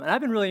And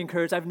I've been really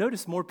encouraged. I've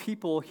noticed more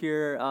people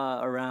here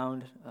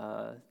around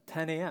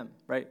 10 a.m.,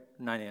 right?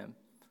 9 a.m.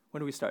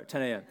 When do we start?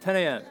 10 a.m. 10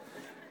 a.m.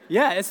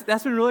 Yeah,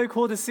 that's been really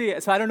cool to see.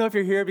 So I don't know if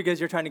you're here because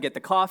you're trying to get the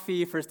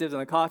coffee, first dibs on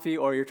the coffee,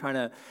 or you're trying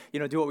to,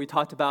 do what we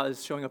talked about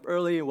is showing up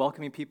early and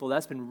welcoming people.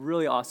 That's been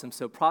really awesome.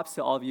 So props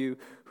to all of you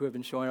who have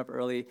been showing up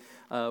early.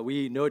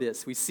 We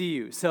notice, we see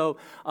you. So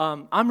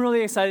I'm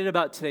really excited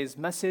about today's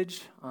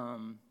message.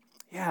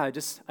 I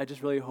just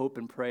really hope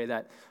and pray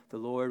that the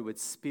Lord would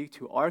speak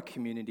to our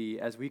community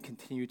as we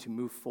continue to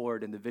move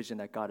forward in the vision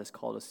that God has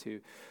called us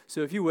to.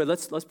 So if you would,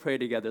 let's pray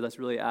together. Let's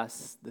really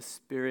ask the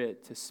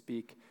Spirit to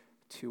speak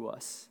to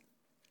us.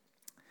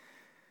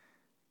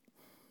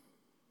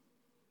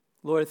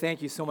 Lord,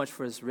 thank you so much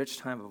for this rich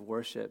time of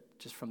worship,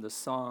 just from the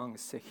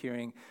songs to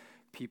hearing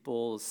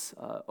people's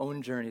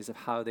own journeys of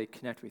how they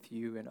connect with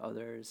you and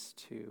others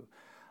to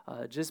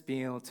just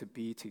being able to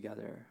be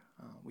together.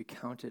 We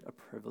count it a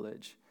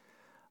privilege.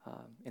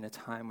 In a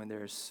time when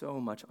there is so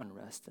much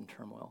unrest and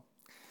turmoil.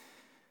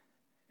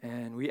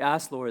 And we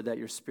ask, Lord, that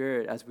your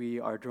Spirit, as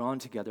we are drawn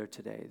together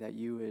today, that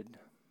you would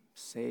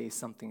say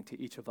something to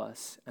each of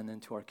us and then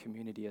to our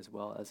community as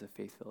well as a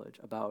faith village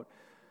about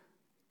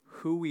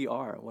who we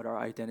are, what our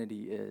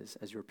identity is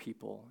as your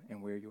people,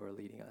 and where you are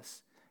leading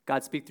us.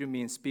 God, speak through me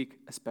and speak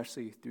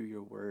especially through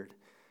your word.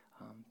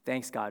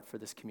 Thanks, God, for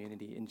this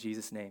community. In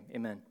Jesus' name,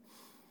 amen.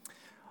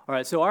 All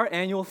right, so our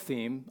annual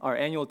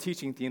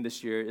teaching theme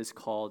this year is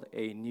called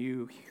A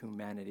New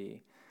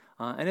Humanity.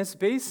 And it's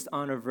based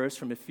on a verse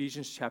from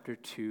Ephesians chapter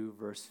 2,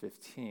 verse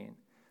 15,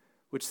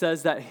 which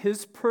says that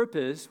his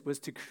purpose was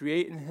to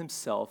create in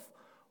himself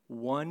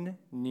one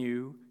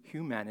new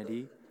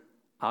humanity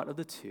out of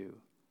the two,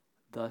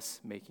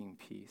 thus making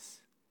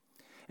peace.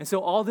 And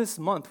so all this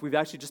month, we've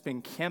actually just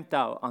been camped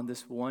out on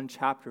this one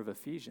chapter of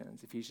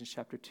Ephesians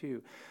chapter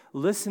 2,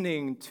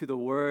 listening to the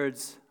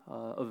words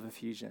of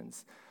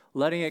Ephesians,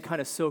 letting it kind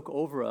of soak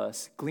over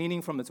us,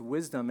 gleaning from its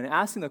wisdom, and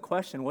asking the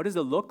question, what does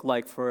it look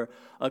like for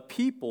a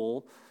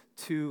people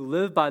to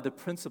live by the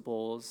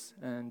principles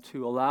and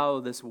to allow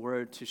this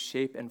word to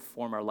shape and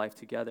form our life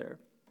together?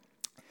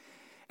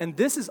 And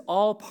this is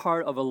all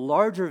part of a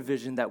larger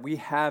vision that we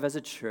have as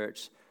a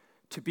church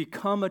to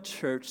become a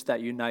church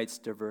that unites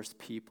diverse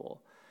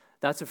people.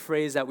 That's a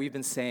phrase that we've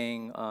been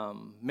saying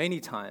many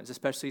times,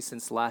 especially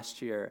since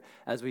last year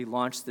as we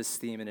launched this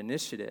theme and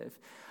initiative.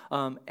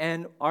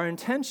 And our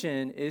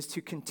intention is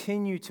to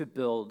continue to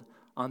build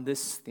on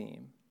this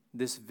theme,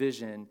 this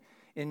vision,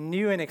 in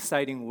new and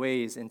exciting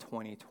ways in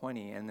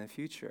 2020 and the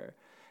future.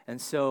 And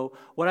so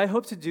what I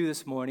hope to do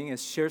this morning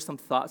is share some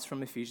thoughts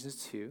from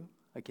Ephesians 2,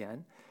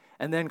 again,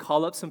 and then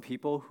call up some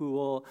people who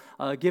will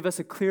give us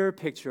a clearer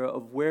picture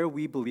of where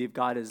we believe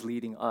God is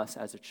leading us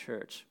as a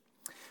church.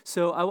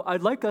 So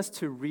I'd like us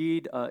to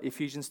read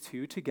Ephesians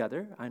 2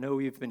 together. I know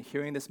we've been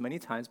hearing this many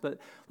times, but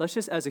let's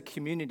just as a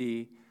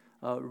community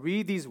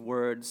read these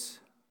words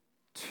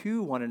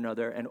to one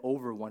another and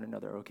over one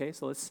another, okay?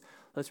 So let's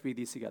read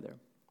these together.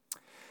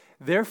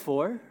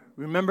 Therefore,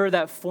 remember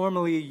that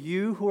formerly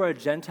you who are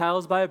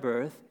Gentiles by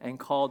birth and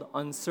called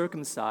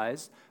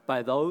uncircumcised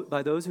by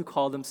those who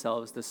call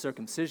themselves the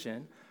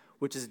circumcision,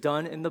 which is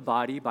done in the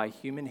body by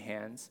human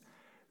hands,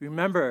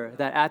 remember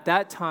that at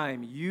that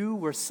time you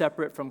were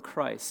separate from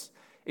Christ,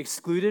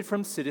 excluded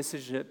from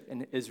citizenship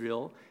in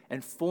Israel,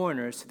 and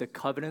foreigners to the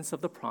covenants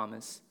of the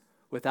promise,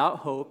 without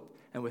hope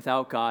and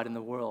without God in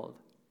the world.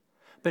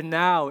 But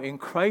now, in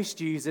Christ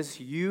Jesus,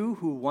 you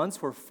who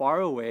once were far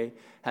away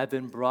have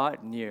been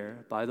brought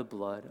near by the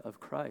blood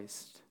of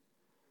Christ.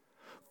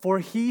 For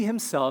he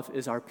himself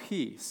is our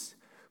peace,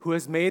 who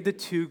has made the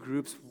two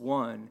groups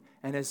one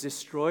and has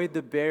destroyed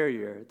the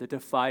barrier, the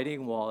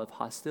dividing wall of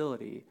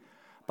hostility,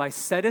 by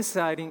set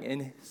aside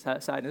in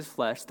his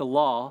flesh the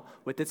law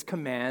with its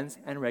commands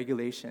and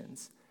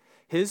regulations.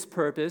 His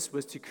purpose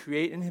was to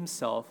create in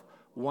himself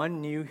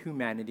one new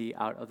humanity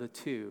out of the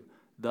two,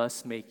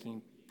 thus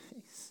making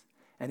peace,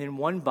 and in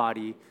one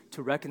body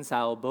to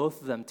reconcile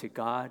both of them to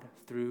God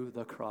through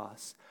the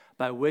cross,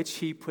 by which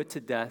he put to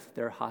death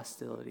their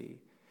hostility.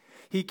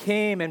 He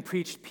came and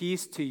preached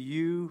peace to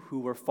you who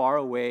were far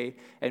away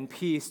and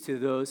peace to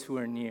those who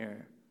are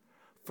near.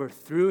 For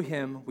through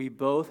him we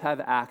both have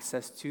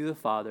access to the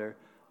Father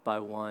by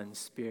one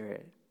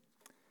Spirit.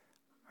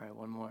 All right,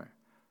 one more.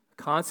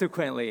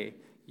 Consequently,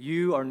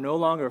 you are no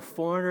longer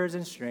foreigners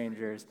and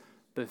strangers,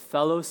 but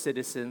fellow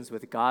citizens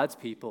with God's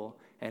people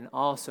and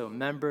also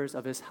members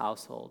of his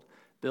household,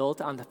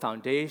 built on the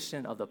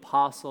foundation of the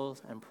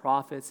apostles and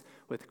prophets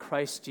with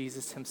Christ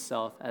Jesus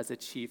himself as the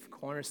chief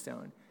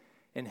cornerstone.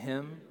 In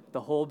him,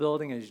 the whole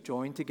building is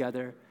joined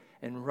together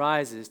and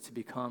rises to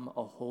become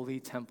a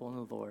holy temple in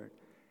the Lord.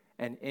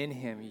 And in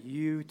him,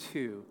 you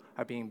too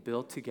are being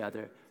built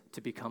together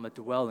to become a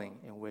dwelling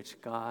in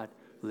which God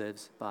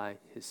lives by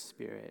his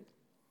Spirit.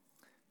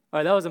 All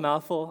right, that was a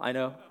mouthful, I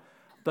know.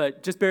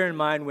 But just bear in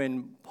mind,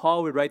 when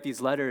Paul would write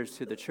these letters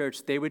to the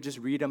church, they would just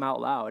read them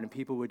out loud, and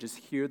people would just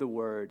hear the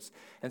words.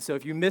 And so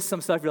if you miss some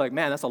stuff, you're like,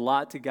 man, that's a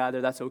lot to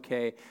gather. That's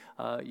okay.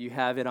 You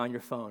have it on your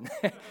phone,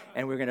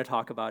 and we're going to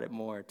talk about it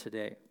more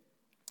today.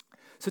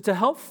 So to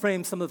help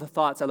frame some of the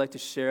thoughts I'd like to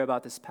share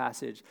about this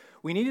passage,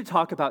 we need to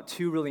talk about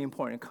two really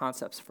important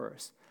concepts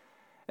first.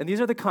 And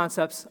these are the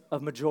concepts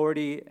of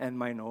majority and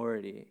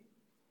minority.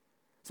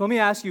 So let me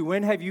ask you,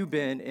 when have you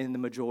been in the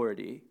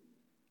majority?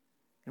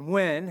 And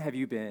when have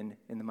you been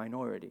in the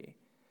minority?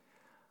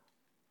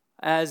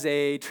 As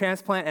a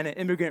transplant and an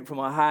immigrant from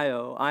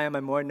Ohio, I am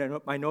a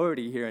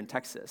minority here in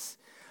Texas.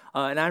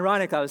 And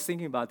ironic, I was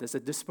thinking about this, a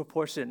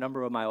disproportionate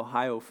number of my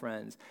Ohio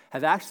friends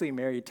have actually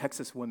married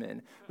Texas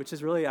women, which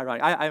is really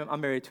ironic.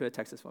 I'm married to a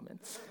Texas woman.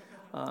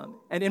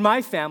 And in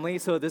my family,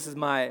 so this is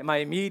my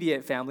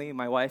immediate family,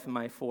 my wife and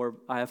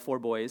I have 4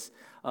 boys.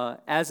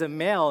 As a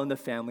male in the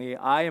family,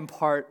 I am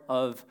part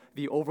of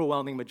the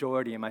overwhelming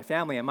majority in my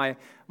family. And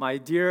my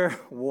dear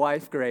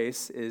wife,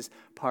 Grace, is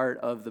part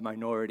of the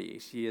minority.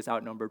 She is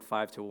outnumbered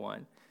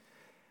 5-1.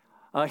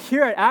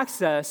 Here at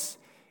Access,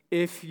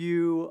 if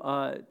you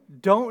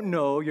don't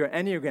know your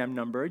Enneagram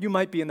number, you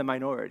might be in the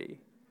minority.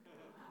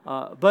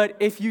 But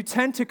if you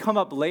tend to come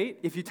up late,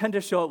 if you tend to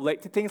show up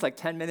late to things like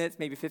 10 minutes,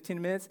 maybe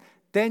 15 minutes,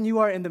 then you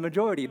are in the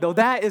majority. Though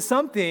that is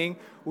something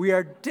we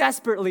are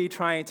desperately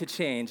trying to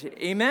change.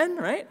 Amen,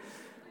 right?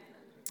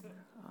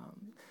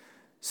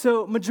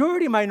 So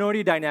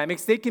majority-minority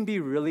dynamics, they can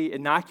be really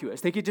innocuous.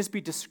 They could just be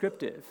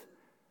descriptive.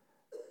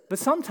 But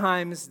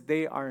sometimes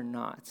they are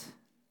not.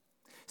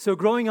 So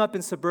growing up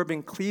in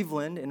suburban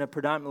Cleveland in a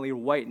predominantly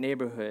white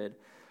neighborhood,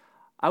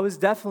 I was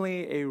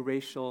definitely a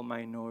racial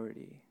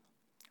minority.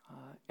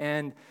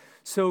 And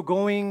so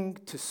going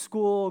to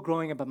school,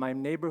 growing up in my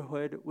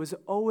neighborhood was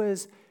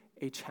always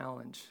a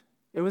challenge.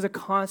 It was a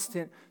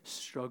constant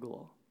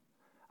struggle.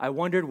 I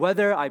wondered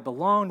whether I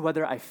belonged,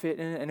 whether I fit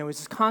in, and I was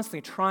just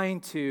constantly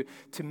trying to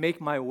make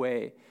my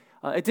way.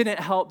 It didn't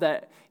help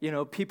that,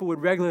 people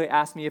would regularly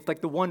ask me if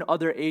the one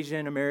other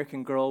Asian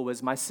American girl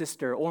was my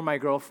sister or my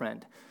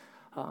girlfriend.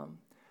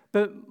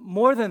 But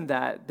more than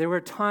that, there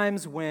were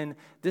times when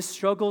this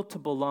struggle to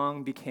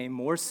belong became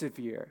more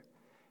severe.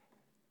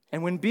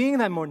 And when being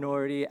that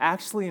minority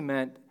actually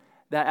meant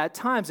that at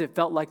times it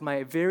felt like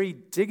my very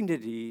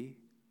dignity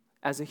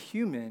as a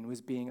human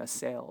was being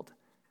assailed.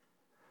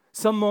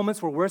 Some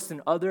moments were worse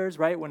than others,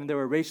 right? When there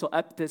were racial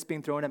epithets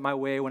being thrown at my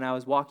way when I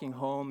was walking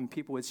home and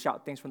people would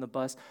shout things from the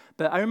bus.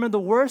 But I remember the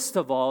worst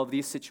of all of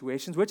these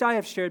situations, which I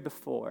have shared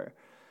before,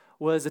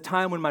 was a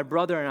time when my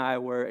brother and I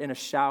were in a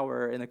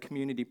shower in a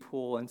community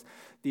pool and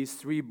these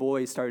 3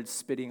 boys started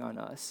spitting on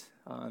us.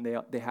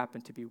 They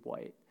happened to be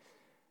white.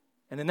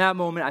 And in that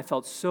moment, I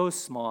felt so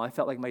small. I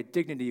felt like my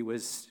dignity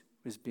was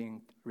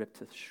being ripped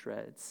to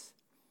shreds.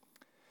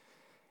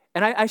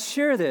 And I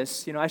share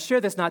this, I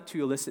share this not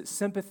to elicit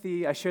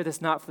sympathy. I share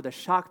this not for the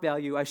shock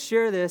value. I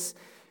share this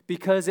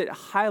because it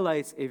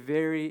highlights a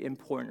very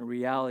important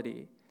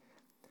reality.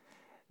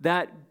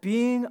 That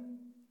being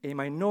a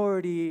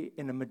minority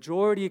in a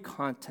majority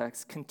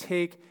context can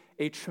take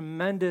a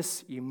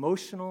tremendous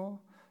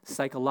emotional,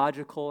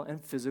 psychological,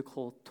 and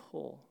physical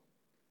toll,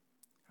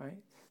 right?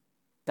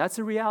 That's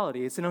a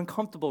reality. It's an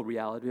uncomfortable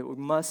reality, but we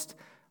must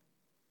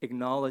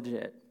acknowledge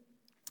it.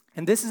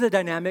 And this is a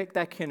dynamic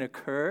that can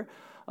occur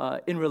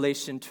in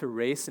relation to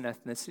race and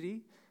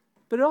ethnicity,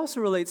 but it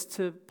also relates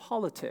to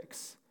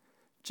politics,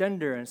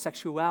 gender and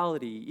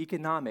sexuality,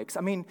 economics.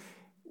 I mean,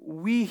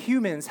 we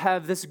humans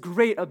have this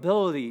great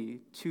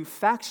ability to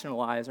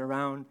factionalize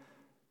around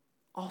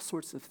all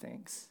sorts of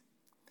things.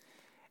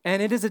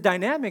 And it is a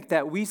dynamic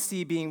that we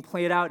see being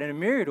played out in a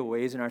myriad of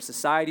ways in our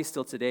society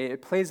still today.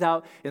 It plays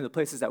out in the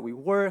places that we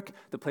work,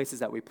 the places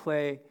that we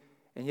play,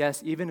 and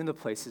yes, even in the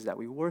places that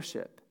we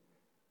worship.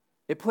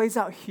 It plays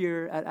out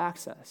here at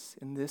Access,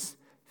 in this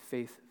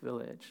faith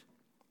village.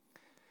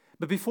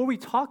 But before we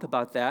talk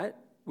about that,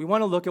 we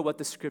want to look at what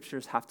the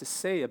scriptures have to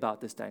say about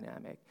this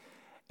dynamic.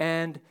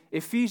 And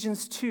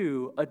Ephesians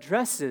 2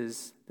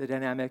 addresses the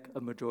dynamic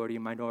of majority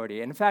and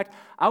minority. And in fact,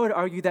 I would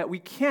argue that we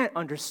can't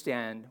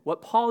understand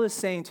what Paul is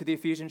saying to the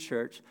Ephesian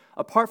church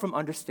apart from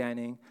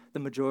understanding the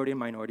majority and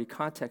minority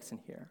context in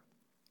here.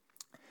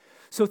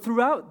 So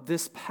throughout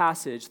this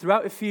passage,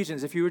 throughout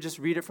Ephesians, if you would just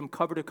read it from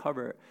cover to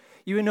cover,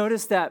 you would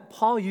notice that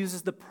Paul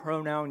uses the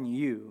pronoun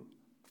you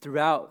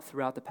throughout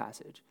the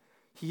passage.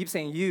 He keeps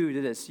saying you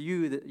to this,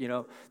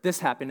 this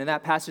happened. In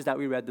that passage that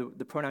we read,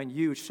 the pronoun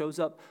you shows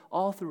up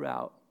all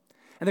throughout.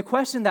 And the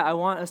question that I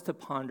want us to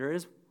ponder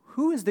is,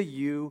 who is the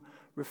you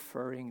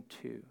referring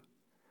to?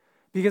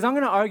 Because I'm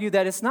going to argue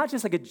that it's not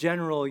just like a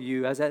general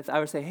you, as if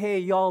I would say, hey,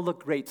 y'all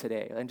look great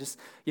today, and just,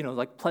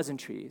 like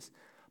pleasantries.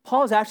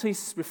 Paul is actually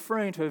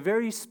referring to a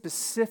very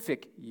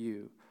specific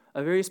you,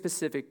 a very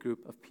specific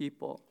group of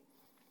people.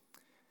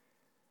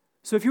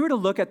 So if you were to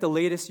look at the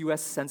latest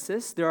U.S.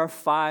 Census, there are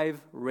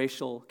 5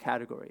 racial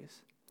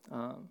categories.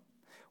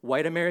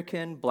 White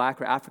American,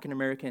 Black or African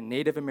American,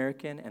 Native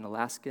American, and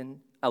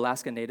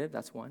Alaska Native,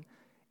 that's one.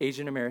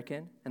 Asian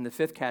American, and the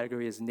 5th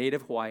category is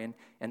Native Hawaiian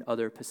and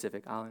other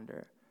Pacific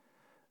Islander.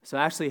 So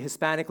actually,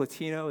 Hispanic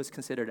Latino is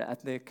considered an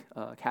ethnic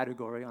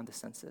category on the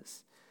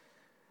census.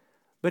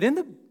 But in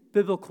the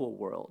biblical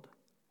world,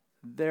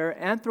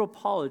 their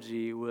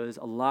anthropology was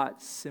a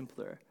lot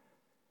simpler.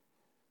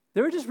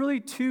 There were just really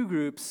 2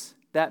 groups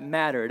that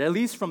mattered, at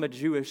least from a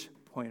Jewish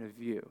point of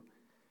view.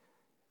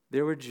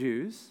 There were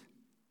Jews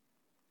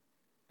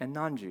and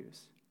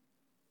non-Jews,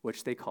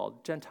 which they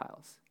called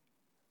Gentiles.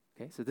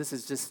 Okay, so this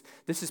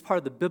is part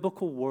of the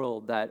biblical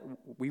world that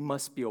we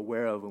must be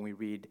aware of when we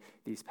read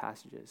these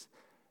passages.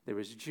 There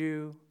was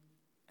Jew,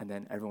 and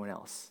then everyone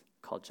else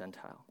called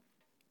Gentile.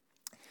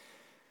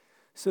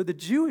 So the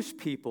Jewish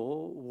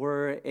people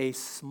were a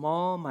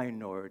small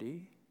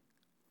minority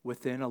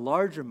within a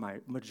larger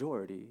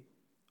majority,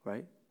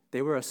 right?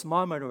 They were a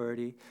small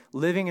minority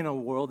living in a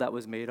world that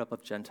was made up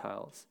of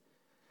Gentiles.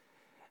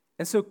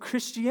 And so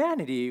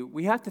Christianity,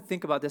 we have to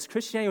think about this.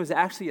 Christianity was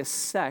actually a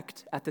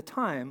sect at the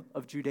time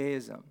of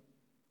Judaism,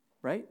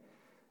 right?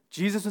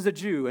 Jesus was a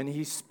Jew, and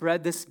he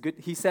spread this good,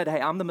 he said,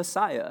 hey, I'm the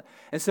Messiah.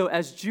 And so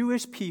as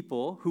Jewish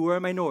people who were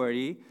a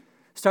minority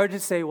started to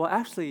say, well,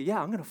 actually,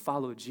 yeah, I'm going to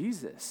follow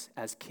Jesus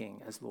as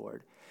king, as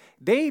Lord.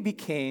 They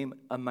became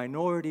a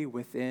minority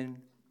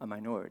within a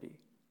minority,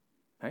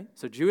 right?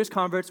 So Jewish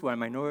converts were a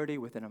minority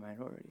within a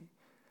minority.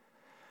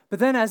 But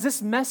then as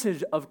this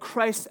message of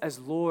Christ as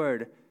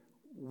Lord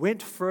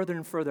went further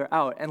and further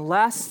out, and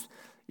last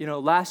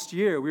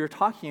year we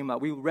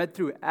read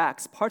through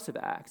Acts, parts of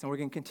Acts, and we're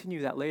going to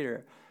continue that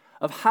later,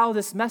 of how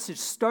this message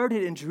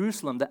started in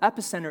Jerusalem, the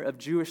epicenter of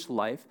Jewish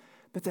life,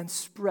 but then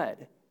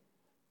spread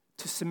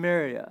to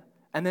Samaria,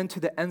 and then to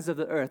the ends of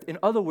the earth. In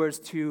other words,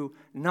 to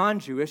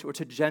non-Jewish or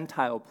to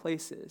Gentile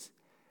places.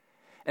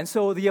 And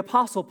so the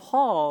Apostle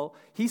Paul,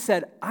 he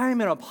said,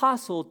 I'm an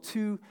apostle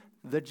to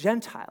the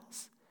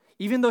Gentiles.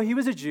 Even though he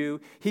was a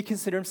Jew, he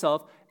considered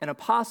himself an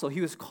apostle.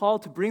 He was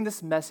called to bring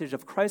this message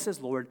of Christ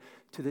as Lord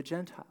to the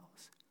Gentiles.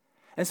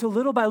 And so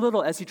little by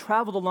little, as he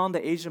traveled along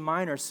the Asia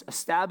Minor,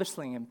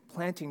 establishing and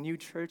planting new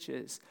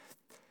churches,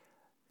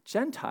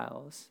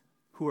 Gentiles,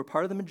 who were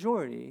part of the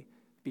majority,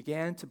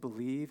 began to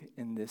believe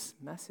in this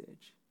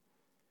message.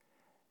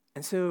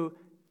 And so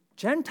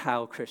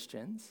Gentile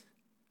Christians,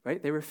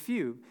 right, they were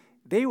few.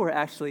 They were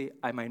actually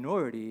a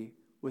minority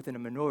within a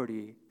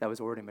minority that was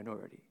already a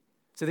minority.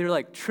 So they were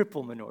like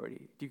triple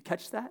minority. Do you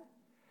catch that?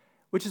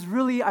 Which is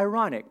really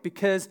ironic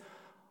because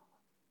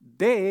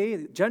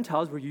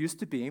Gentiles, were used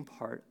to being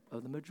part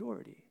of the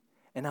majority.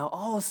 And now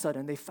all of a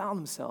sudden they found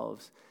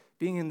themselves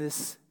being in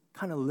this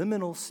kind of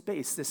liminal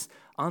space, this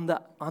on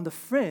the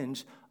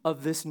fringe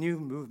of this new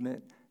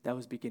movement that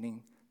was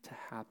beginning to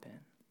happen.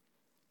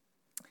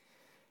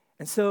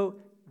 And so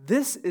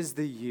this is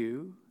the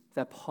you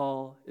that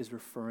Paul is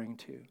referring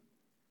to.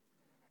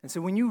 And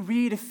so when you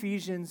read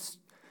Ephesians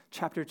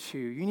chapter 2,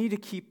 you need to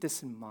keep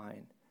this in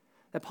mind,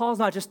 that Paul's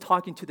not just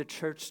talking to the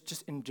church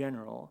just in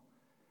general,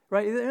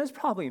 right? It's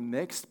probably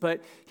mixed,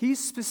 but he's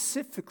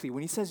specifically,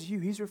 when he says you,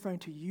 he's referring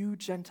to you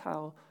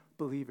Gentile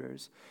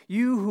believers.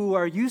 You who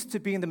are used to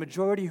being the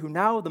majority, who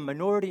now the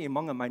minority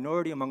among a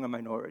minority among a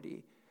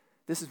minority.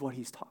 This is what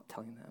he's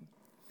telling them.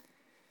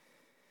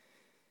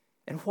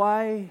 And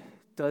why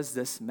does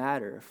this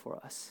matter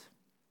for us?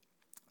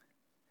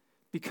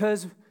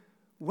 Because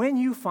when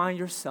you find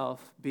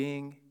yourself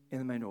being in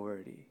the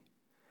minority,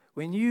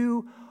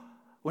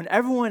 when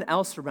everyone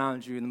else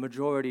around you in the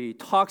majority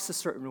talks a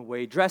certain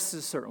way,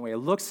 dresses a certain way,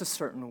 looks a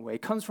certain way,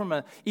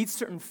 eats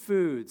certain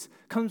foods,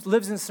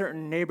 lives in a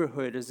certain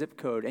neighborhood, a zip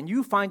code, and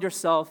you find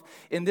yourself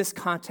in this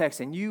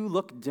context and you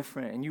look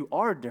different and you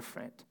are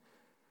different,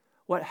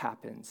 what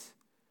happens?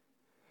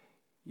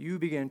 You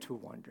begin to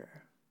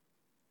wonder,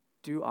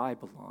 do I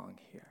belong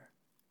here?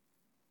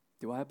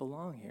 Do I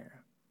belong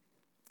here?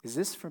 Is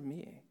this for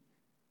me?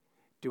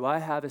 Do I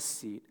have a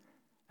seat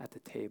at the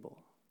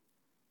table?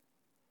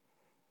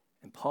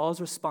 And Paul's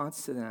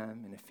response to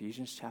them in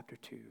Ephesians chapter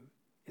 2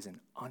 is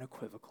an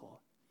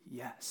unequivocal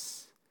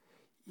yes.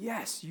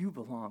 Yes, you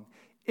belong.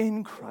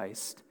 In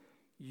Christ,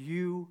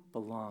 you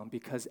belong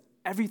because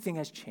everything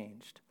has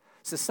changed.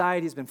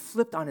 Society has been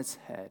flipped on its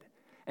head.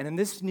 And in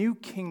this new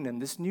kingdom,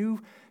 this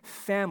new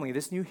family,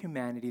 this new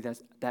humanity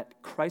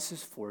that Christ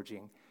is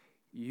forging,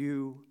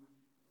 you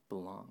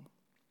belong.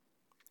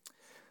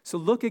 So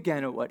look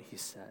again at what he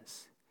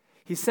says.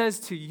 He says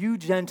to you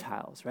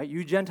Gentiles, right?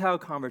 You Gentile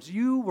converts,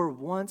 you were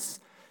once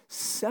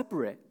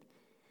separate.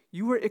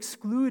 You were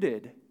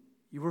excluded.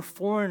 You were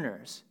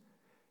foreigners.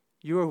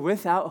 You were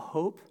without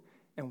hope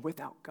and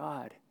without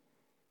God.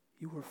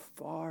 You were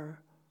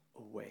far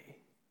away.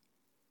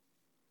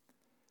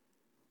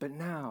 But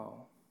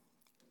now,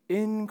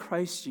 in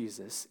Christ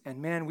Jesus,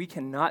 and man, we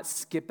cannot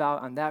skip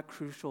out on that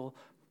crucial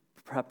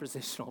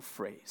prepositional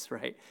phrase,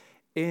 right?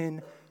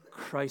 In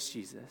Christ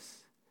Jesus.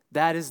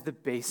 That is the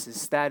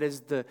basis. That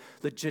is the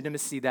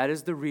legitimacy. That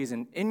is the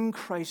reason. In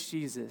Christ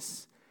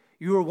Jesus,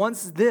 you were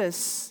once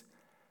this,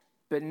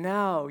 but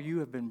now you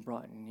have been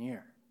brought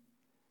near.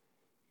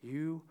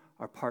 You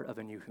are part of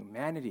a new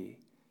humanity.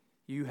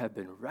 You have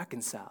been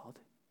reconciled.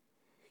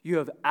 You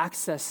have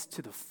access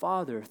to the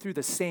Father through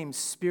the same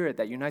Spirit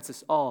that unites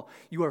us all.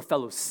 You are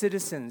fellow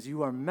citizens.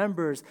 You are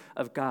members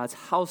of God's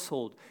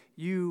household.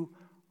 You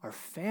are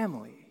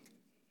family.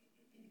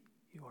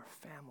 You are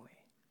family.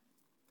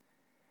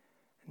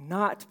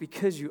 Not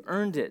because you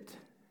earned it,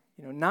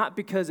 not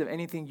because of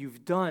anything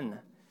you've done,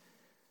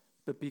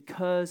 but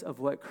because of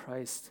what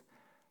Christ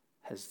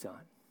has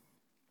done.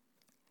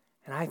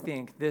 And I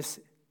think this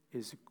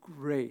is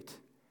great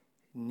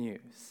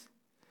news.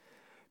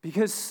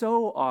 Because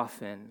so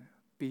often,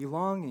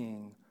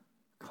 belonging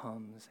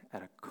comes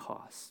at a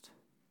cost.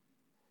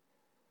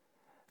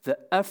 The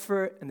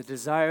effort and the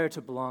desire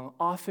to belong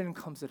often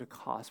comes at a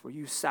cost where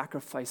you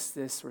sacrifice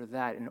this or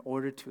that in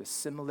order to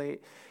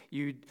assimilate.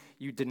 You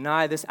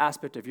deny this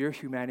aspect of your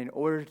humanity in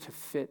order to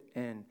fit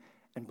in.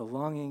 And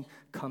belonging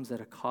comes at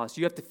a cost.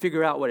 You have to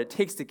figure out what it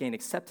takes to gain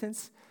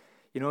acceptance.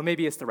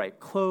 Maybe it's the right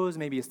clothes,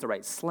 maybe it's the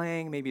right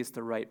slang, maybe it's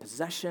the right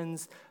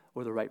possessions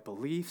or the right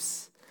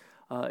beliefs.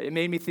 It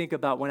made me think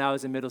about when I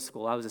was in middle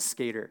school. I was a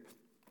skater.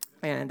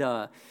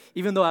 And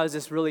even though I was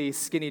this really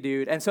skinny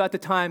dude, and so at the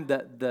time,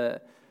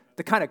 the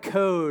kind of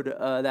code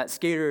that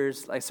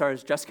skaters, like as far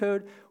as dress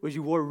code, was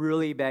you wore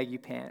really baggy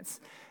pants.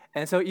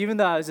 And so even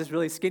though I was this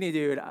really skinny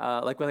dude, with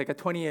a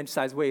 20-inch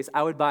size waist,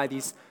 I would buy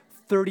these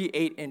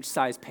 38-inch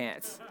size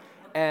pants.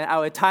 And I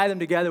would tie them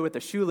together with a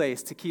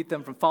shoelace to keep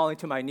them from falling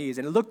to my knees.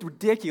 And it looked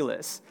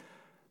ridiculous.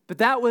 But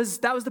that was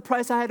the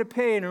price I had to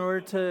pay in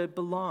order to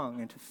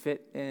belong and to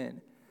fit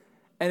in.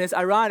 And it's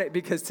ironic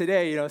because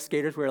today,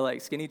 skaters wear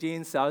like skinny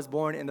jeans, so I was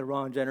born in the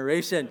wrong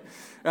generation,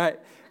 right?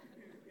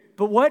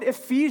 But what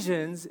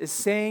Ephesians is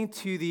saying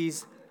to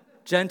these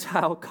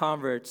Gentile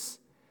converts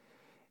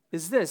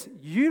is this: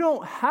 you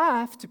don't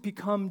have to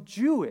become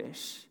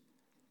Jewish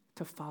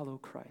to follow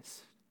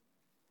Christ.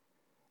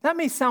 That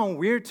may sound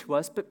weird to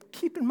us, but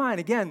keep in mind,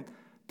 again,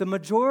 the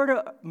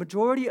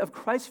majority of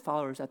Christ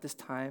followers at this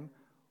time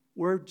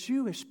were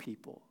Jewish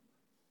people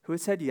who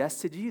had said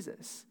yes to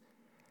Jesus.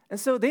 And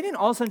so they didn't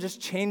all of a sudden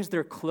just change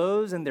their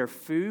clothes and their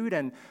food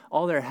and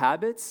all their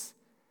habits.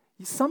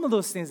 Some of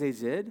those things they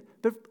did,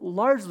 but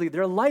largely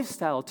their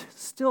lifestyle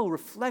still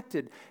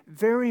reflected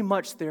very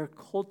much their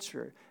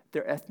culture,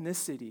 their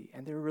ethnicity,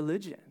 and their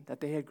religion that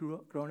they had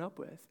grown up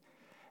with.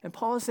 And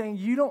Paul is saying,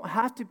 you don't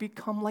have to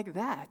become like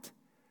that.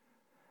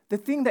 The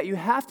thing that you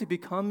have to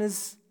become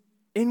is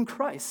in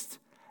Christ.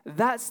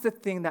 That's the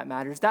thing that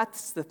matters.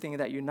 That's the thing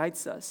that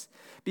unites us.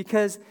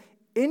 Because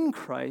in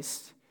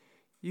Christ,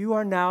 you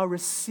are now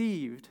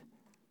received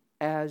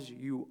as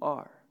you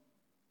are.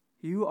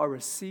 You are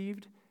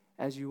received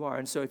as you are.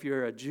 And so if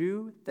you're a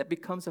Jew that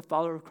becomes a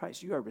follower of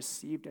Christ, you are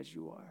received as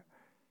you are.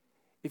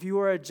 If you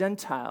are a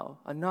Gentile,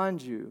 a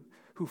non-Jew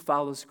who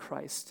follows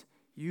Christ,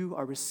 you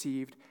are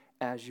received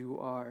as you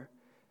are.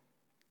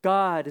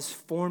 God is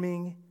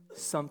forming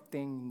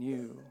something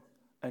new,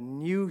 a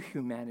new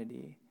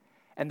humanity.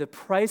 And the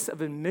price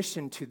of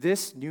admission to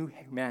this new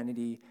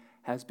humanity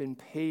has been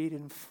paid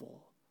in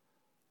full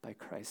by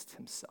Christ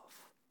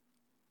himself.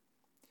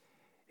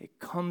 It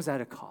comes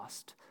at a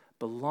cost.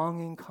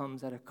 Belonging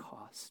comes at a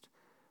cost,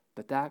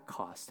 but that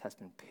cost has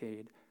been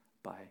paid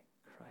by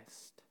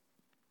Christ.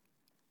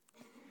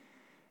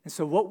 And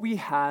so what we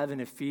have in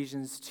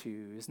Ephesians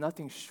 2 is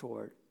nothing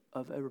short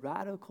of a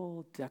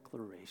radical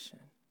declaration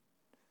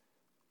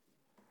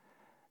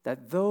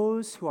that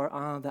those who are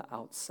on the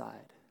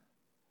outside,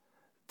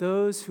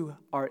 those who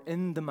are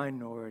in the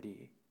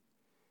minority,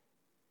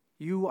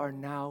 you are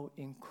now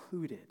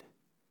included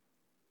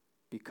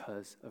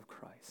because of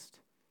Christ.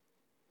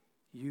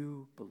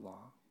 You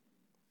belong.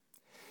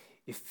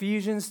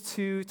 Ephesians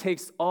 2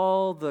 takes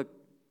all the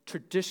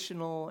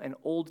traditional and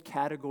old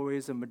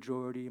categories of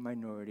majority,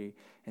 minority,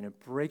 and it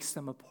breaks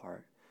them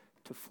apart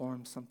to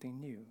form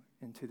something new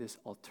into this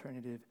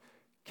alternative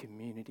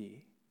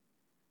community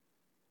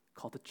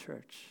called the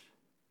church,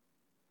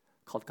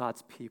 called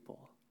God's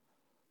people,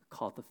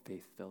 called the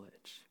Faith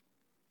Village.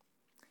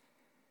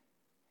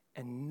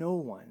 And no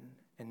one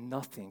and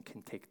nothing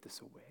can take this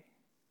away,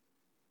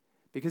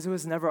 because it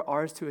was never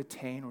ours to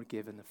attain or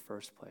give in the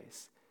first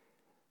place.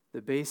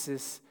 The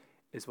basis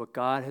is what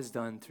God has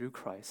done through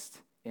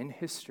Christ in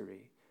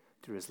history,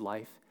 through his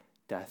life,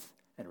 death,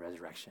 and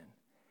resurrection.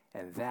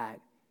 And that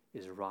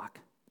is rock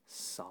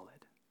solid.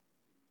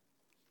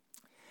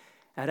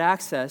 At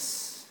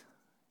Access,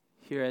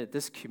 here at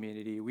this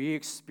community, we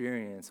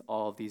experience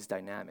all of these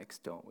dynamics,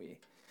 don't we?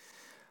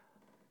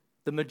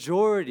 The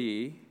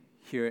majority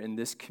here in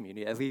this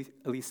community, at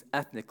least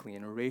ethnically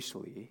and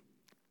racially,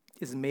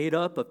 is made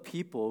up of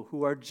people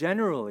who are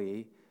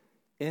generally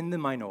in the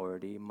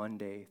minority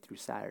Monday through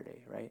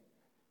Saturday, right?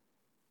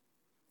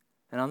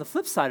 And on the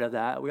flip side of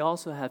that, we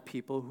also have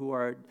people who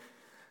are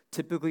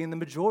typically in the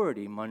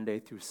majority Monday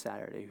through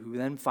Saturday, who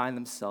then find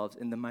themselves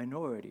in the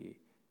minority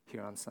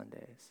here on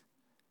Sundays.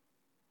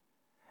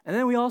 And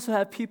then we also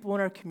have people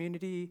in our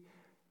community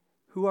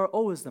who are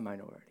always the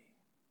minority,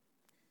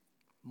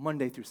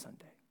 Monday through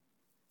Sunday,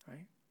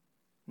 right?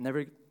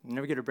 Never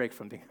get a break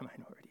from being a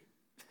minority.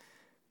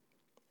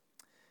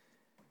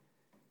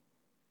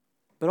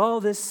 But all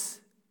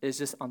this is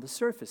just on the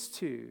surface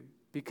too,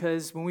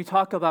 because when we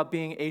talk about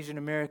being Asian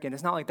American,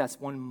 it's not like that's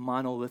one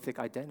monolithic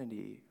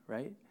identity,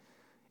 right?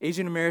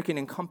 Asian American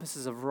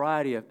encompasses a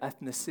variety of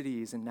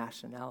ethnicities and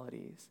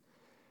nationalities.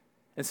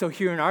 And so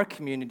here in our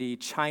community,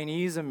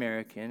 Chinese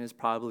American is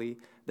probably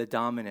the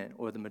dominant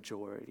or the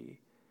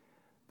majority.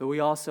 But we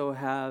also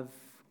have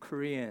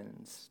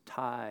Koreans,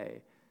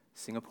 Thai,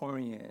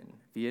 Singaporean,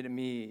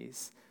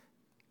 Vietnamese.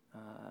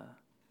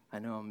 I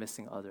know I'm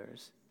missing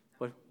others.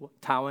 What,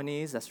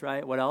 Taiwanese, that's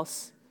right. What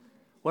else?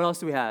 What else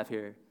do we have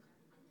here?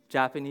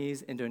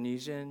 Japanese,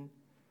 Indonesian,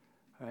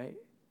 right?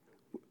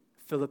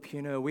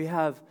 Filipino. We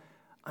have,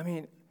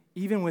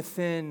 even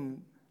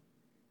within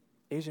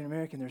Asian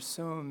American, there's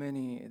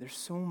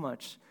so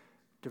much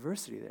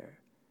diversity there.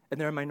 And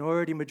there are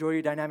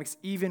minority-majority dynamics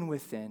even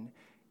within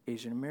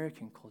Asian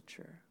American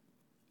culture.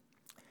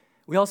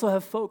 We also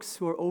have folks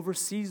who are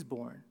overseas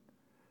born,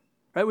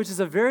 right? Which is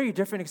a very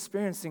different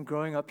experience than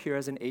growing up here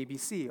as an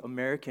ABC,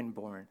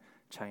 American-born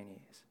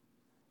Chinese.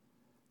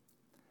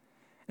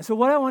 And so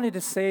what I wanted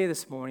to say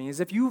this morning is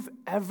if you've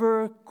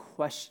ever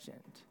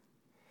questioned,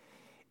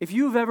 if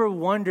you've ever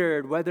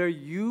wondered whether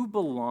you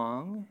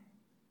belong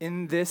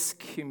in this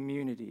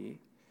community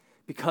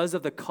because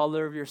of the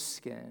color of your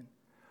skin,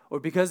 or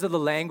because of the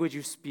language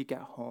you speak at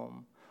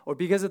home, or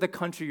because of the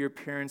country your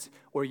parents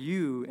or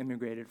you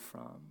immigrated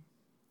from,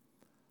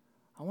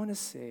 I want to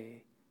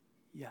say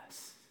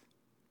yes.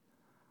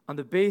 On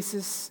the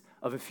basis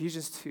of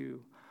Ephesians 2,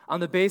 on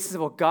the basis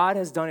of what God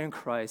has done in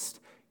Christ,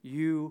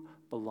 you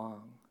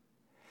belong.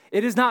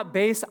 It is not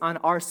based on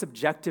our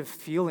subjective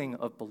feeling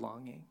of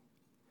belonging.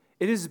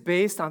 It is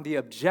based on the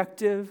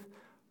objective,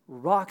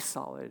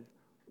 rock-solid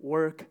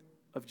work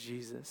of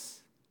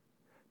Jesus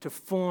to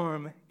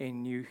form a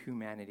new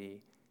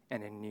humanity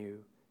and a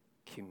new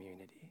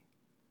community.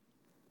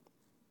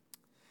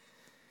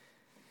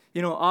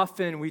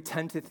 Often we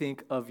tend to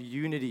think of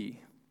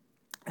unity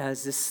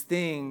as this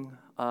thing,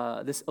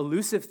 this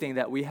elusive thing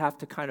that we have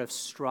to kind of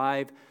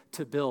strive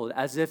to build,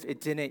 as if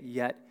it didn't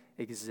yet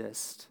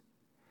exist.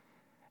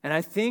 And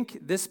I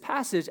think this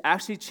passage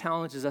actually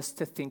challenges us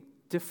to think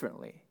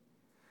differently.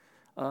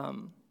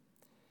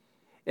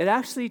 It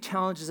actually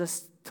challenges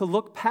us to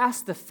look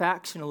past the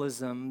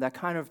factionalism that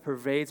kind of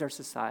pervades our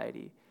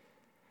society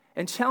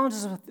and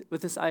challenges us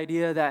with this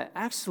idea that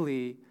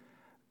actually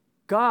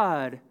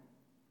God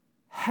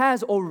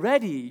has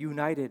already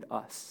united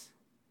us.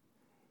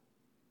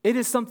 It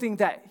is something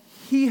that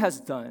He has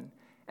done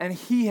and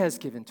He has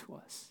given to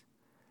us.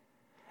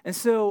 And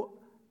so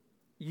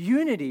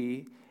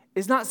unity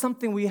is not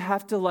something we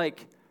have to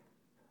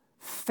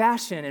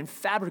fashion and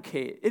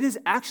fabricate. It is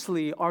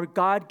actually our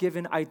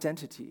God-given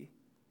identity.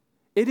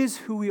 It is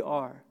who we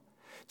are.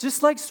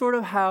 Just like sort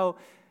of how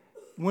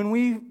when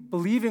we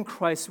believe in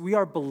Christ, we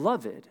are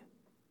beloved.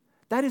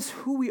 That is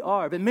who we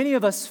are. But many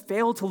of us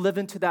fail to live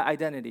into that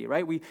identity,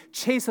 right? We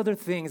chase other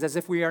things as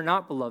if we are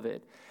not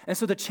beloved. And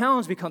so the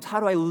challenge becomes, how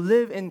do I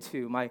live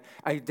into my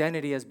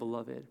identity as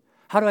beloved?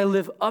 How do I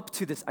live up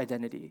to this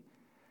identity?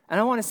 And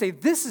I want to say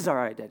this is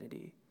our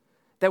identity,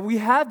 that we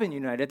have been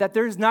united, that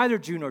there is neither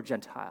Jew nor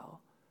Gentile.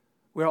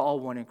 We are all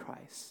one in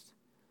Christ.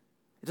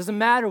 It doesn't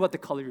matter what the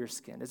color of your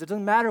skin is. It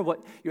doesn't matter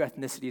what your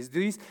ethnicity is.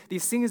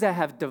 These things that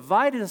have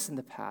divided us in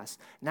the past,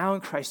 now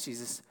in Christ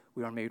Jesus,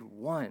 we are made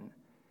one.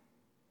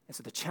 And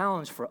so the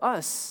challenge for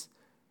us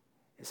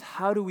is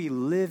how do we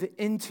live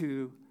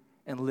into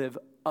and live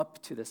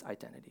up to this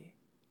identity?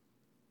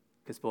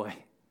 Because boy,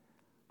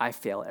 I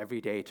fail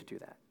every day to do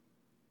that.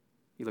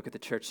 You look at the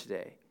church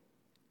today,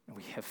 and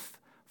we have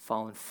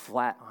fallen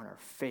flat on our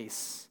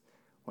face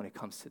when it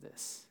comes to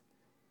this.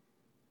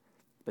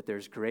 But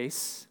there's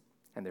grace,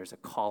 and there's a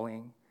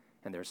calling,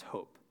 and there's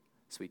hope.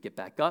 So we get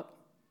back up,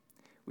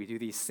 we do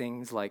these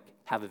things like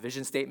have a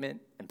vision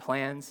statement and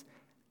plans,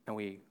 and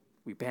we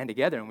band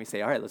together and we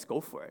say, all right, let's go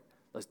for it.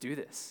 Let's do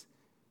this.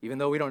 Even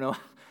though we don't know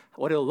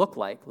what it'll look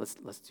like, let's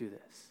do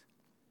this.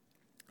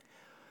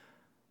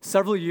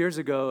 Several years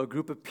ago, a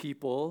group of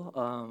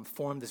people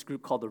formed this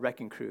group called the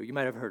Wrecking Crew. You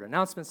might have heard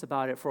announcements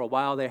about it. For a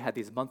while, they had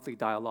these monthly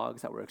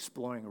dialogues that were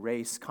exploring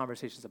race,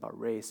 conversations about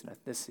race and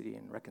ethnicity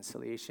and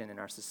reconciliation in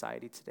our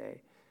society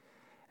today.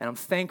 And I'm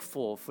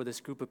thankful for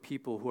this group of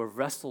people who have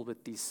wrestled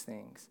with these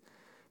things,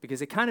 because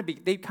they kind of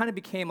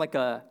became like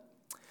a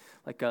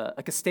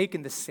stake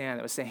in the sand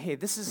that was saying, hey,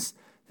 this is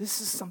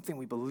something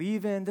we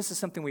believe in. This is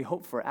something we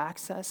hope for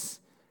access.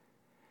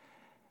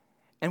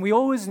 And we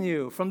always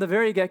knew from the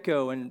very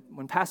get-go, and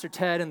when Pastor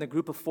Ted and the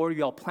group of 4 of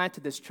y'all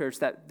planted this church,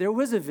 that there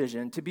was a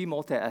vision to be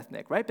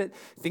multi-ethnic, right? But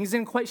things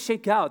didn't quite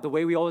shake out the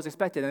way we always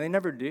expected, and they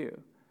never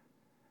do.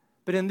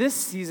 But in this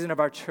season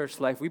of our church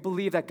life, we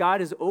believe that God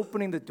is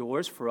opening the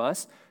doors for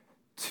us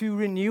to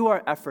renew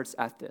our efforts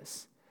at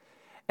this.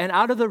 And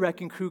out of the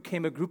Wrecking Crew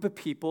came a group of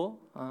people.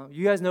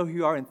 You guys know who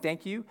you are, and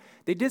thank you.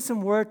 They did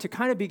some work to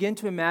kind of begin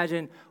to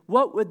imagine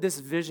what would this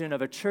vision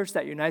of a church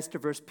that unites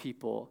diverse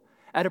people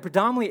at a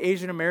predominantly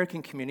Asian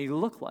American community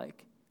look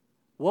like?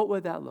 What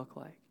would that look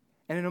like?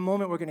 And in a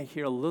moment, we're going to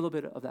hear a little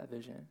bit of that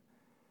vision.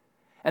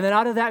 And then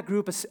out of that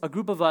group, a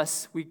group of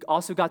us, we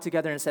also got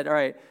together and said, all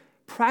right,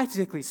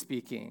 practically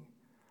speaking,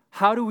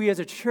 how do we as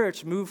a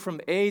church move from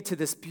A to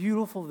this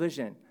beautiful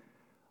vision?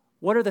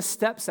 What are the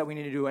steps that we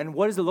need to do? And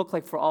what does it look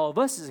like for all of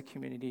us as a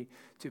community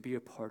to be a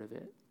part of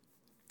it?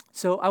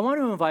 So I want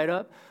to invite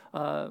up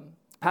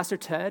Pastor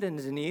Ted and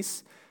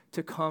Denise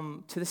to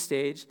come to the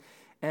stage.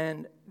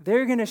 And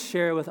they're going to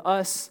share with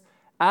us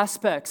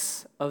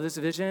aspects of this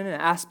vision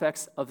and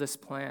aspects of this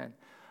plan.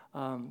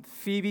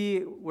 Phoebe,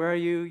 where are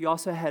you? You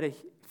also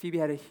Phoebe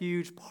had a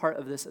huge part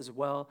of this as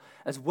well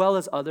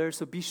as others.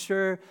 So be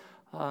sure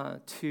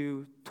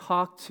to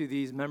talk to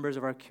these members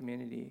of our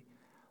community.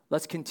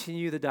 Let's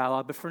continue the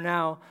dialogue. But for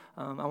now,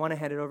 I want to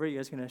hand it over. You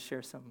guys are going to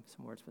share some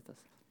words with us.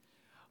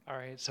 All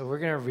right, so we're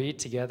going to read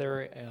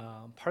together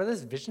part of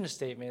this vision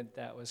statement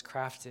that was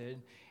crafted.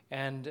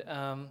 And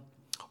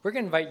we're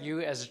going to invite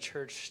you as a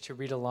church to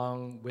read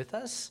along with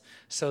us.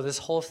 So this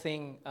whole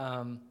thing,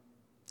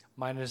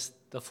 minus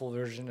the full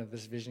version of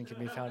this vision, can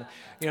be found.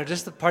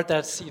 Just the part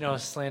that's,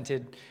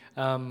 slanted,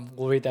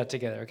 we'll read that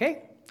together,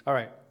 okay? All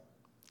right.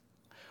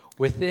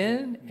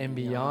 Within and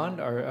beyond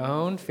our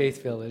own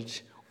faith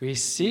village, we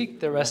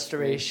seek the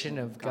restoration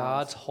of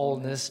God's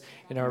wholeness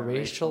in our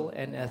racial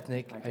and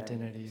ethnic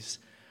identities,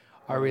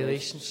 our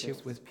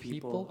relationship with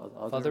people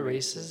of other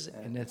races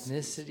and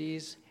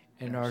ethnicities,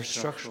 and our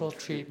structural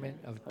treatment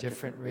of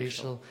different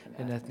racial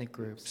and ethnic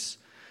groups.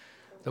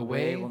 The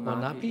way will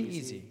not be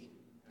easy,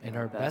 and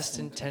our best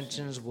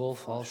intentions will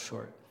fall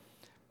short.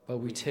 But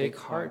we take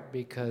heart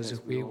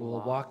because we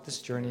will walk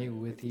this journey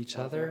with each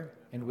other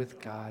and with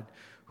God,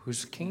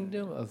 whose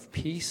kingdom of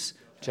peace,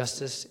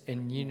 justice,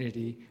 and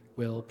unity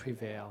will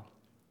prevail.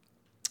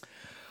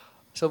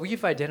 So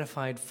we've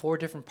identified 4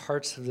 different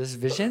parts of this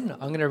vision.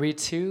 I'm going to read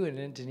 2, and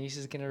then Denise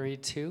is going to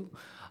read 2.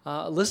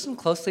 Listen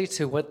closely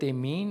to what they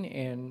mean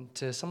and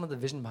to some of the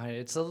vision behind it.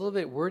 It's a little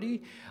bit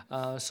wordy,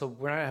 so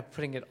we're not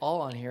putting it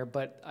all on here,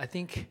 but I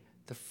think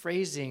the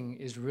phrasing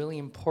is really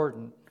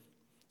important.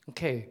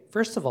 Okay,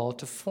 first of all,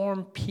 to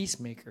form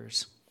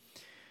peacemakers.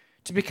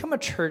 To become a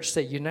church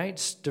that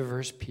unites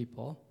diverse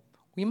people,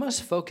 we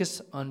must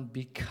focus on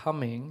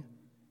becoming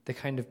the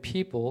kind of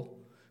people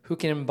who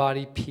can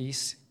embody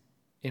peace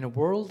in a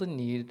world in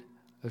need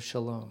of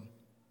shalom.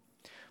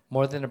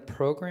 More than a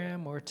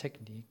program or a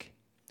technique,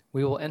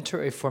 we will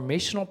enter a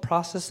formational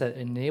process that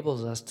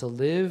enables us to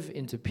live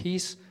into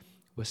peace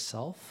with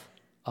self,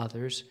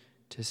 others,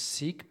 to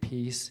seek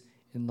peace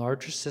in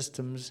larger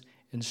systems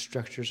and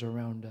structures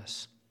around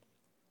us.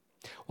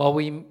 While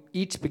we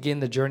each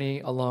begin the journey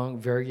along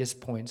various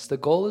points, the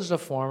goal is to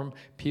form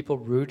people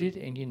rooted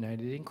and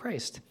united in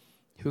Christ,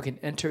 who can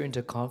enter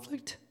into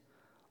conflict,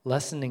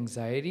 lessen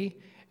anxiety,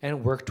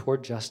 and work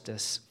toward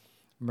justice,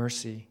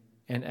 mercy,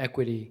 and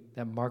equity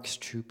that marks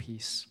true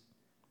peace.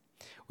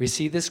 We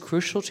see this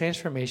crucial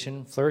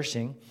transformation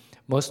flourishing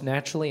most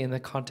naturally in the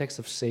context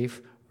of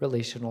safe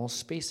relational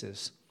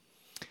spaces.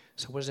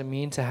 So what does it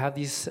mean to have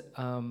these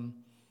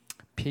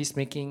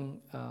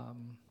peacemaking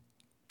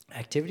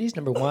activities?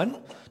 Number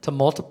 1, to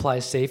multiply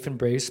safe and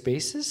brave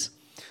spaces.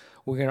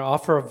 We're going to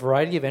offer a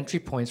variety of entry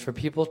points for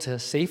people to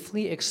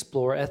safely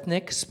explore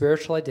ethnic,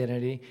 spiritual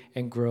identity,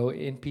 and grow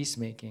in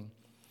peacemaking.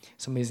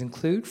 Some of these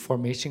include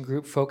formation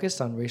group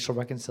focused on racial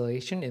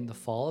reconciliation in the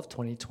fall of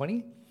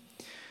 2020.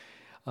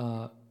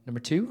 Number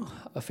 2,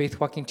 a Faith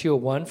Walking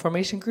 201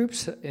 formation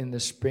groups in the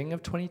spring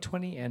of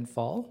 2020 and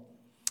fall.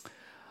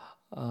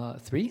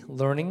 3,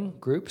 learning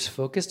groups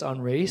focused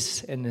on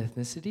race and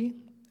ethnicity.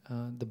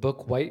 The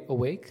book White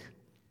Awake.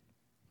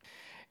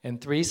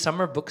 And 3,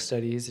 summer book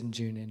studies in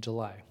June and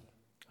July.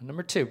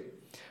 Number 2,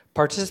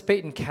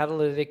 participate in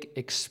catalytic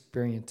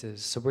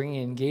experiences. So we're going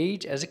to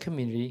engage as a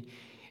community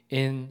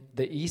in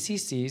the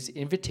ECC's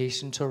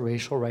Invitation to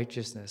Racial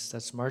Righteousness.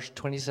 That's March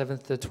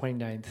 27th to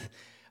 29th.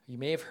 You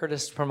may have heard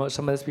us promote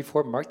some of this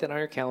before. Mark that on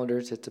your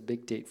calendars. It's a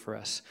big date for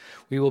us.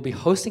 We will be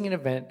hosting an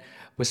event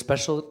with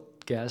special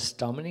guest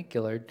Dominic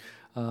Gillard,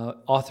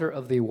 author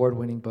of the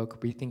award-winning book,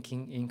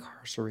 Rethinking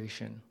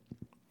Incarceration.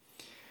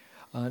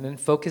 And then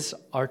focus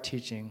our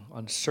teaching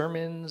on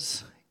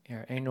sermons,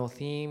 our annual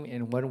theme,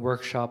 and one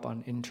workshop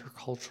on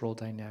intercultural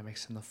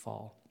dynamics in the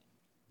fall.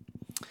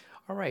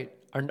 All right,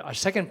 our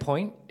second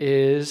point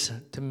is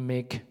to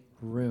make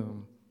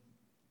room.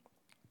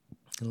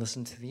 And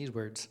listen to these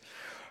words.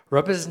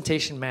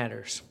 Representation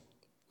matters.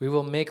 We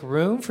will make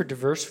room for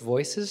diverse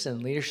voices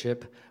and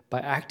leadership by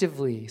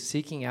actively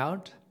seeking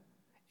out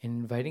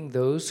and inviting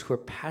those who are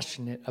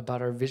passionate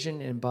about our vision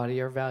and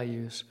embody our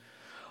values.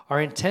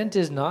 Our intent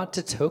is not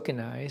to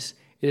tokenize.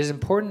 It is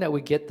important that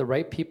we get the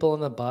right people on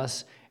the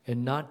bus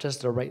and not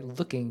just the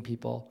right-looking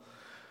people.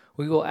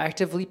 We will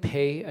actively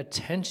pay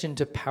attention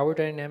to power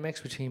dynamics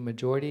between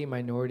majority and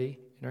minority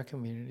in our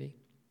community.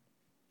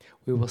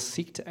 We will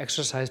seek to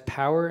exercise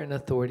power and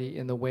authority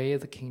in the way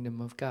of the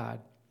kingdom of God.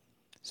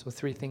 So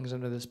 3 things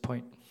under this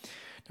point.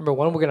 Number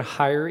 1, we're going to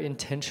hire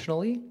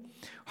intentionally.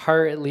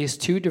 Hire at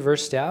least 2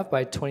 diverse staff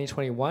by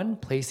 2021,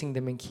 placing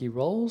them in key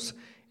roles,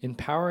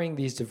 empowering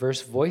these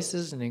diverse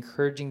voices and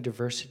encouraging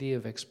diversity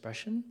of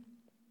expression.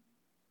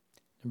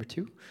 Number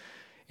 2,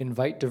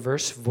 invite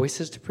diverse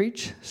voices to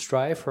preach.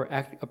 Strive for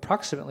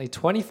approximately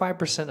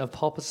 25% of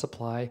pulpit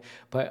supply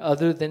by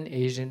other than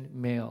Asian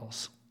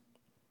males.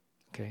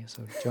 Okay,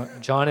 so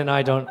John and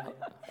I don't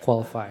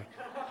qualify.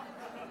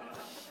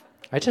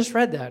 I just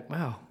read that.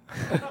 Wow.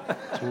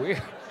 It's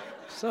weird.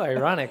 So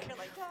ironic.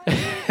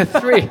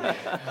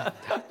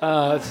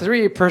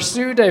 Three,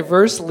 pursue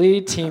diverse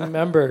lead team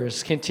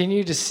members.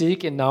 Continue to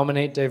seek and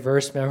nominate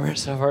diverse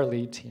members of our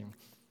lead team.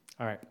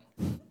 All right.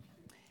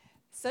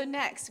 So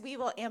next, we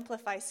will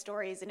amplify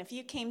stories. And if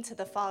you came to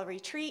the fall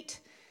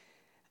retreat,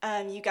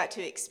 you got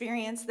to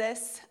experience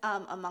this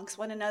amongst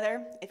one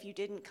another. If you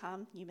didn't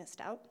come, you missed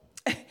out.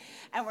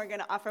 And we're going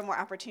to offer more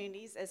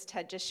opportunities, as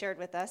Ted just shared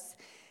with us.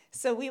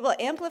 So we will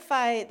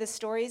amplify the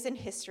stories and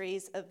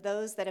histories of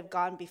those that have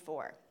gone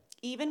before,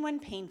 even when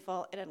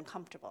painful and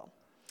uncomfortable.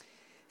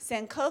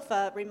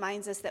 Sankofa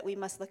reminds us that we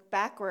must look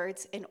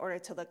backwards in order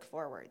to look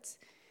forwards.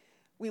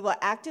 We will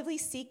actively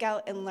seek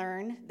out and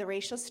learn the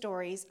racial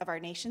stories of our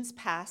nation's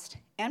past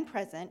and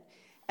present,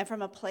 and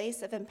from a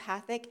place of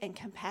empathic and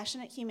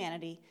compassionate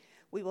humanity,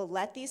 we will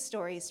let these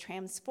stories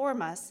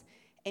transform us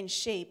and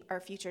shape our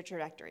future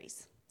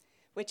trajectories,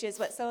 which is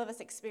what some of us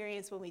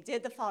experienced when we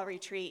did the fall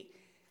retreat,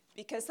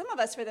 because some of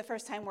us, for the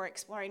first time, were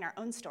exploring our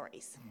own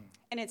stories.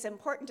 And it's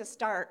important to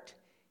start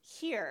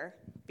here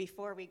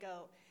before we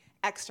go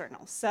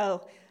external.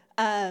 So,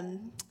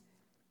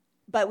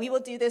 but we will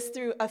do this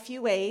through a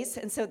few ways,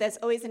 and so there's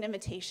always an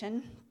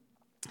invitation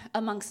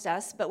amongst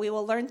us, but we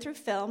will learn through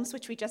films,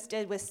 which we just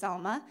did with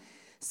Selma.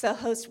 So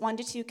host 1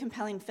 to 2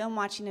 compelling film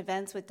watching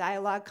events with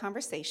dialogue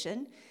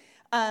conversation.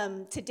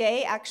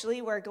 Today,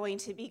 actually, we're going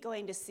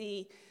to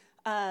see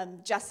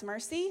Just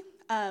Mercy.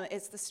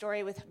 It's the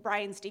story with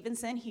Brian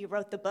Stevenson. He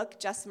wrote the book,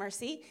 Just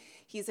Mercy.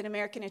 He's an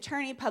American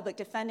attorney, public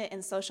defendant,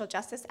 and social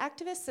justice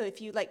activist. So if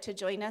you'd like to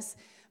join us,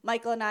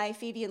 Michael and I,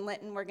 Phoebe and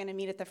Linton, we're going to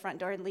meet at the front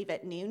door and leave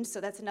at noon.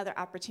 So that's another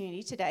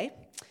opportunity today.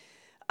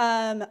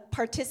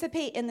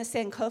 Participate in the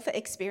Sankofa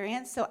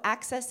experience. So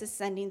Access is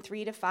sending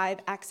 3 to 5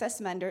 Access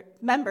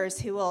members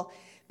who will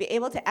be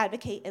able to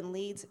advocate and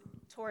lead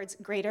towards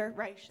greater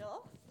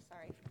racial,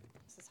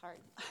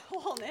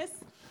 wholeness.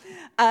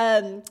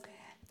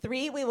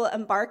 3, we will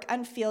embark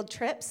on field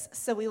trips.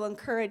 So we will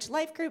encourage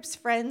life groups,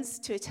 friends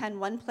to attend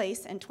one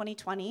place in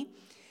 2020.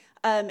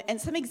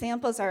 And some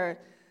examples are,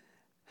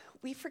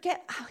 we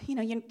forget, you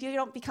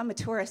don't become a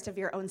tourist of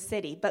your own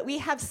city, but we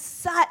have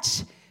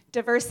such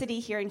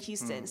diversity here in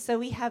Houston. So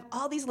we have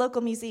all these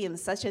local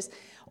museums, such as,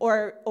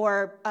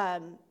 or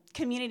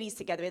communities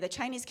together. We have the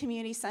Chinese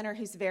Community Center,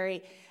 who's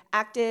very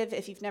active.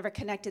 If you've never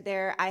connected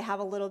there, I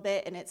have a little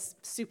bit, and it's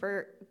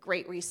super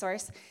great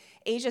resource.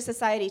 Asia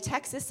Society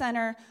Texas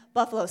Center,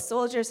 Buffalo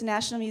Soldiers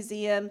National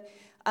Museum,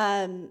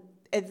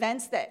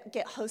 events that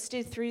get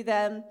hosted through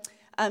them.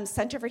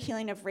 Center for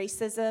Healing of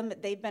Racism,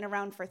 they've been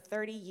around for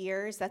 30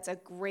 years. That's a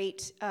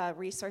great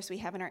resource we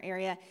have in our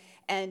area.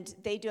 And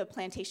they do a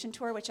plantation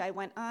tour, which I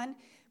went on,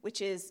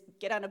 which is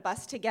get on a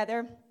bus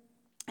together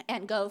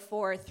and go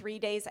for 3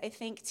 days, I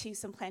think, to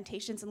some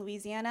plantations in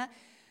Louisiana.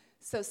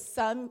 So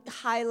some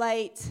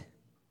highlight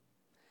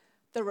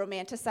the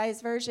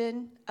romanticized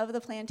version of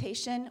the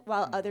plantation,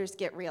 while others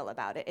get real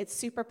about it. It's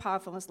super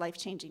powerful and was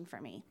life-changing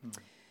for me.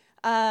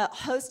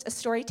 Host a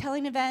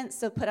storytelling event,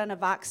 so put on a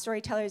Vox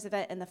Storytellers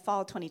event in the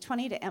fall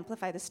 2020 to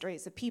amplify the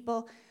stories of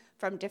people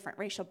from different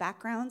racial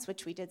backgrounds,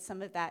 which we did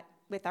some of that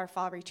with our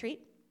fall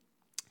retreat.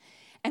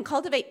 And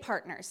cultivate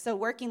partners, so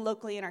working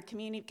locally in our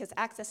community, because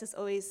Access has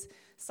always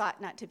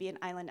sought not to be an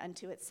island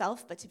unto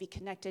itself, but to be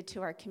connected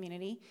to our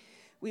community.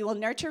 We will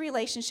nurture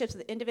relationships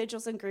with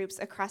individuals and groups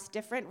across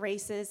different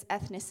races,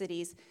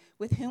 ethnicities,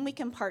 with whom we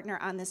can partner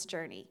on this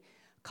journey,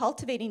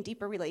 cultivating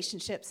deeper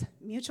relationships,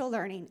 mutual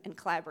learning, and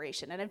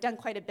collaboration. And I've done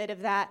quite a bit of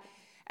that,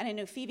 and I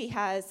know Phoebe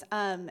has,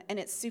 and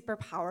it's super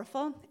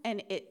powerful,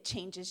 and it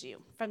changes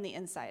you from the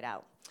inside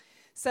out.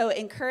 So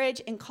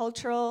encourage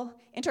intercultural,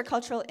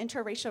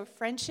 interracial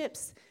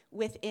friendships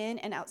within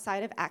and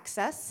outside of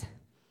Access.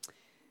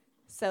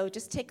 So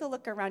just take a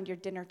look around your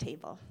dinner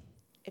table.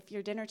 If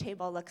your dinner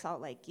table looks all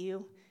like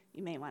you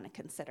may want to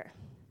consider.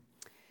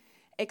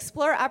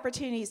 Explore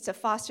opportunities to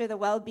foster the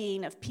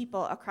well-being of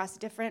people across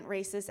different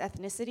races,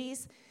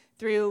 ethnicities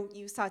through,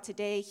 you saw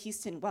today,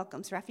 Houston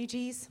Welcomes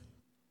Refugees.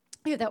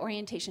 We have the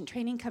orientation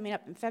training coming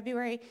up in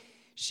February,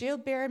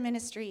 Shield Bearer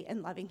Ministry,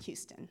 and Loving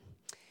Houston.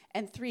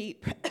 And 3,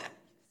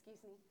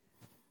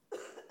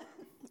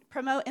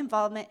 promote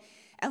involvement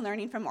and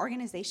learning from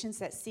organizations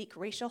that seek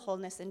racial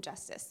wholeness and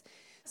justice.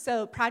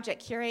 So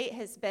Project Curate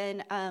has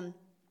been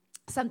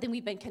something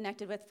we've been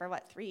connected with for,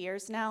 3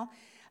 years now.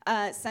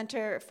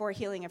 Center for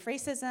Healing of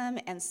Racism,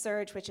 and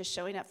Surge, which is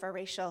showing up for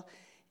racial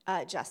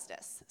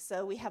justice.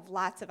 So we have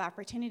lots of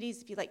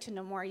opportunities. If you'd like to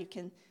know more, you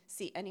can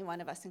see any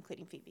one of us,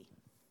 including Phoebe.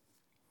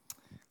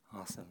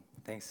 Awesome.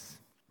 Thanks.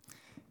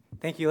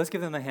 Thank you. Let's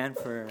give them a hand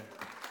for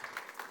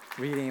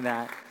reading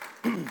that.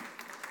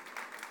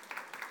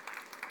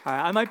 All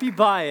right, I might be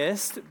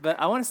biased, but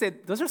I want to say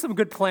those are some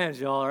good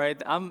plans, y'all,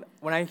 right?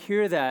 When I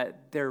hear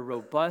that, they're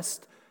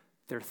robust,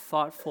 they're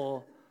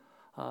thoughtful.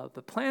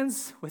 The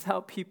plans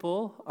without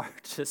people are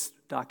just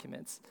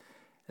documents.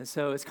 And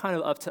so it's kind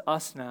of up to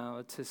us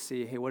now to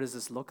see, hey, what does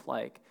this look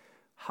like?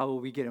 How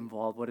will we get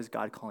involved? What is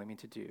God calling me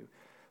to do?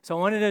 So I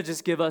wanted to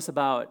just give us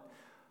about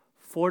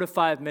 4 to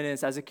 5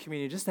 minutes as a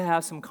community just to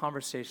have some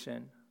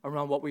conversation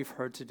around what we've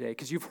heard today,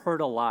 because you've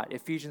heard a lot.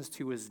 Ephesians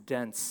 2 is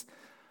dense.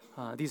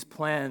 These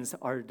plans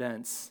are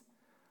dense.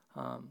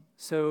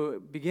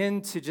 So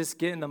begin to just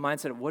get in the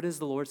mindset of what is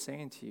the Lord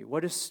saying to you?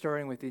 What is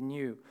stirring within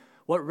you?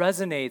 What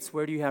resonates?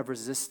 Where do you have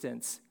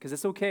resistance? Because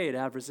it's okay to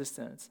have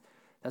resistance.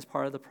 That's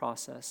part of the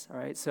process, all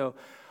right? So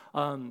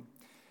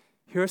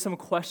here are some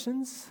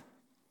questions.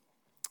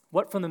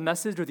 What from the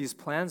message or these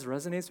plans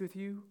resonates with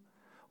you?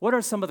 What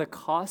are some of the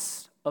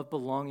costs of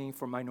belonging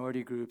for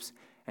minority groups,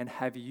 and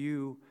have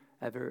you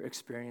ever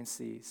experienced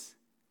these?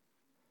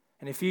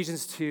 And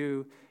Ephesians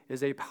 2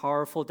 is a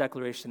powerful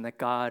declaration that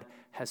God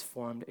has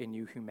formed a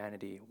new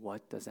humanity.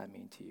 What does that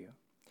mean to you?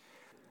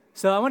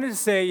 So I wanted to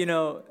say,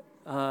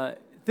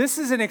 this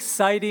is an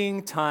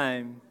exciting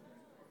time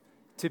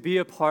to be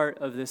a part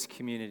of this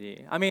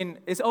community. I mean,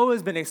 it's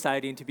always been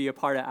exciting to be a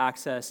part of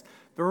Access,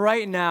 but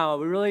right now,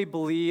 we really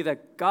believe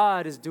that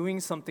God is doing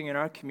something in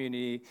our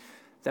community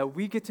that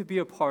we get to be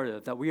a part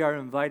of, that we are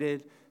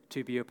invited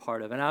to be a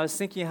part of. And I was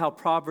thinking how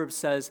Proverbs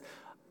says,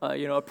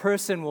 a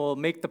person will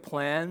make the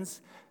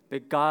plans,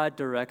 but God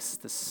directs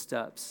the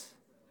steps.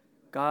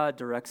 God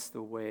directs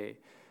the way.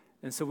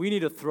 And so we need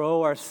to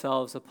throw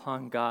ourselves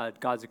upon God,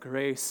 God's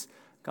grace,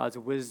 God's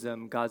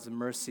wisdom, God's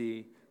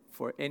mercy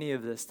for any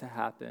of this to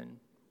happen.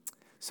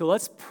 So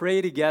let's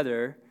pray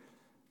together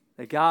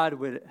that God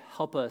would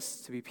help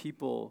us to be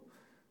people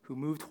who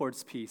move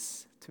towards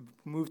peace, to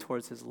move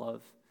towards his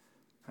love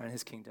and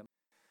his kingdom.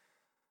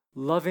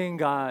 Loving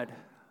God,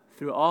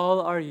 through all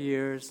our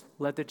years,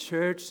 let the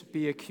church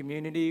be a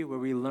community where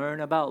we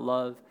learn about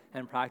love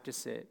and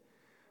practice it,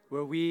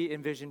 where we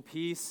envision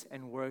peace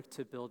and work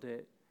to build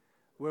it,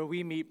 where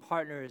we meet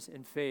partners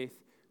in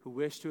faith who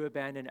wish to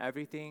abandon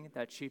everything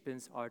that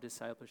cheapens our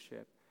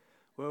discipleship,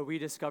 where we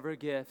discover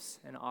gifts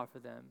and offer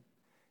them.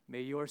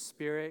 May your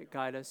Spirit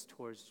guide us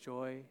towards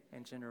joy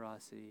and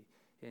generosity.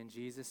 In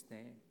Jesus'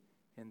 name,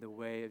 in the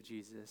way of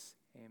Jesus,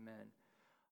 amen.